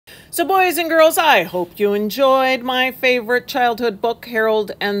So boys and girls, I hope you enjoyed my favorite childhood book,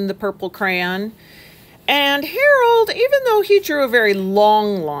 Harold and the Purple Crayon. And Harold, even though he drew a very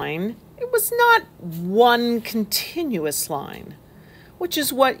long line, it was not one continuous line, which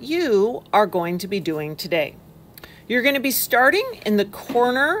is what you are going to be doing today. You're going to be starting in the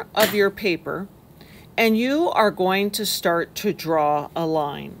corner of your paper, and you are going to start to draw a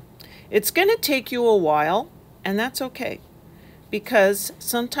line. It's going to take you a while, and that's okay, because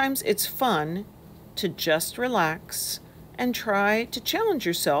sometimes it's fun to just relax and try to challenge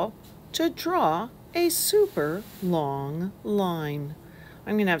yourself to draw a super long line.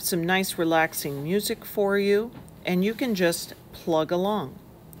 I'm going to have some nice relaxing music for you, and you can just plug along.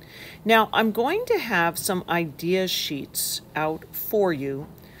 Now, I'm going to have some idea sheets out for you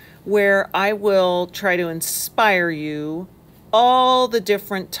where I will try to inspire you all the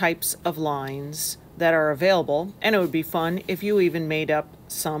different types of lines that are available, and it would be fun if you even made up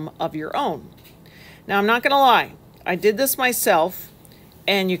some of your own. Now, I'm not going to lie, I did this myself,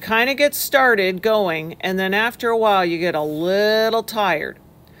 and you kind of get started going, and then after a while you get a little tired.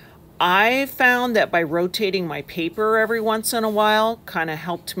 I found that by rotating my paper every once in a while kind of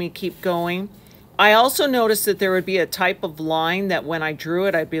helped me keep going. I also noticed that there would be a type of line that when I drew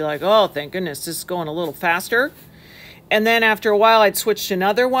it, I'd be like, oh, thank goodness, this is going a little faster. And then after a while, I'd switch to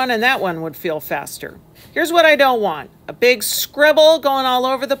another one, and that one would feel faster. Here's what I don't want: a big scribble going all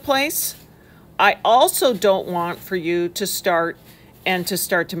over the place. I also don't want for you to start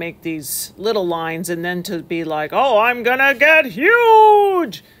to make these little lines and then to be like, oh, I'm gonna get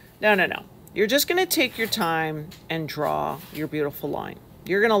huge. No, no, no. You're just gonna take your time and draw your beautiful line.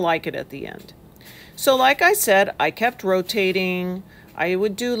 You're gonna like it at the end. So like I said, I kept rotating. I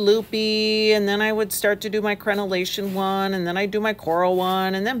would do loopy, and then I would start to do my crenellation one, and then I'd do my coral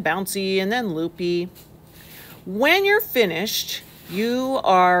one, and then bouncy, and then loopy. When you're finished, you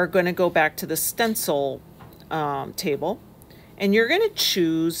are going to go back to the stencil table, and you're going to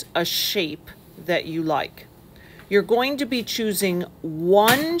choose a shape that you like. You're going to be choosing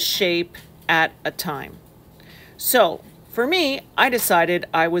one shape at a time. So for me, I decided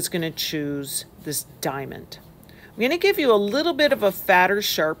I was going to choose this diamond. I'm going to give you a little bit of a fatter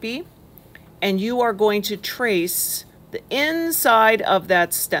Sharpie, and you are going to trace the inside of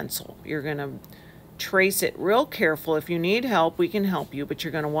that stencil. You're going to trace it real careful. If you need help, we can help you, but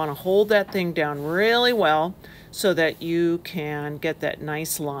you're going to want to hold that thing down really well so that you can get that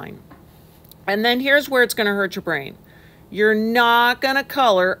nice line. And then here's where it's going to hurt your brain. You're not going to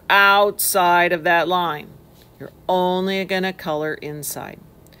color outside of that line. You're only going to color inside.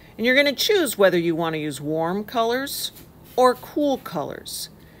 And you're going to choose whether you want to use warm colors or cool colors.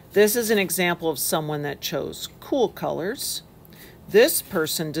 This is an example of someone that chose cool colors. This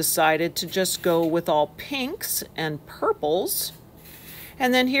person decided to just go with all pinks and purples.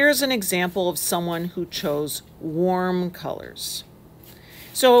 And then here's an example of someone who chose warm colors.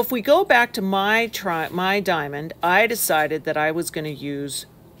 So if we go back to my diamond, I decided that I was going to use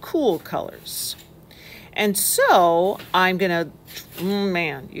cool colors. And so I'm going to,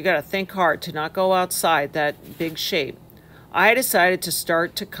 man, you got to think hard to not go outside that big shape. I decided to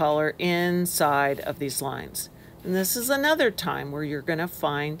start to color inside of these lines. And this is another time where you're going to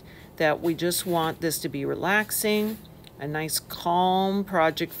find that we just want this to be relaxing, a nice calm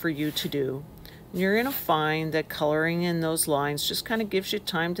project for you to do. And you're going to find that coloring in those lines just kind of gives you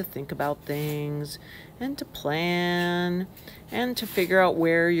time to think about things and to plan and to figure out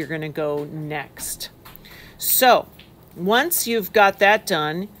where you're going to go next. So once you've got that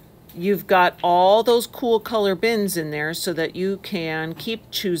done, you've got all those cool color bins in there so that you can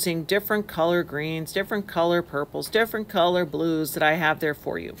keep choosing different color greens, different color purples, different color blues that I have there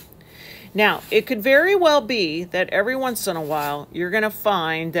for you. Now, it could very well be that every once in a while you're going to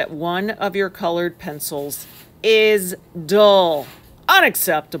find that one of your colored pencils is dull,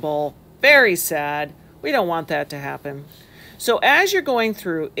 unacceptable, very sad. We don't want that to happen. So as you're going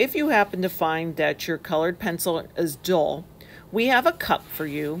through, if you happen to find that your colored pencil is dull, we have a cup for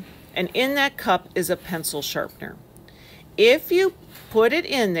you, and in that cup is a pencil sharpener. If you put it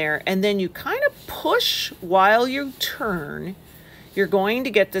in there and then you kind of push while you turn, you're going to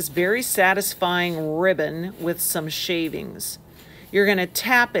get this very satisfying ribbon with some shavings. You're going to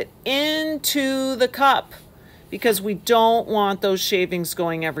tap it into the cup because we don't want those shavings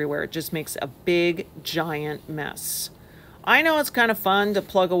going everywhere. It just makes a big, giant mess. I know it's kind of fun to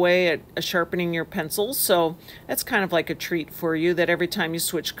plug away at sharpening your pencils, so that's kind of like a treat for you that every time you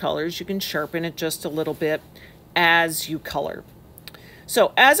switch colors, you can sharpen it just a little bit as you color.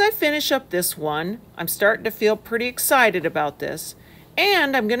 So as I finish up this one, I'm starting to feel pretty excited about this,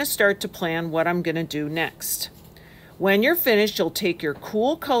 and I'm going to start to plan what I'm going to do next. When you're finished, you'll take your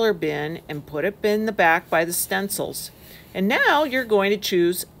cool color bin and put it in the back by the stencils. And now you're going to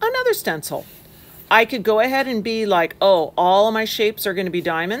choose another stencil. I could go ahead and be like, oh, all of my shapes are going to be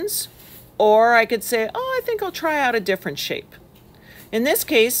diamonds. Or I could say, oh, I think I'll try out a different shape. In this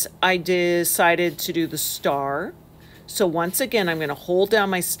case, I decided to do the star. So once again, I'm going to hold down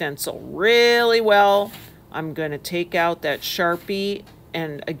my stencil really well. I'm going to take out that Sharpie.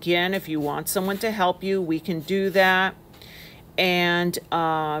 And again, if you want someone to help you, we can do that. And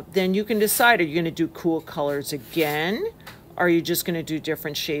then you can decide, are you going to do cool colors again? Are you just going to do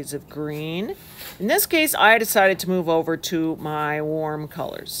different shades of green? In this case, I decided to move over to my warm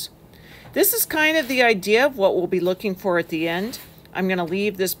colors. This is kind of the idea of what we'll be looking for at the end. I'm going to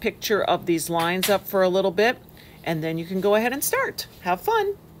leave this picture of these lines up for a little bit, and then you can go ahead and start. Have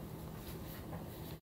fun.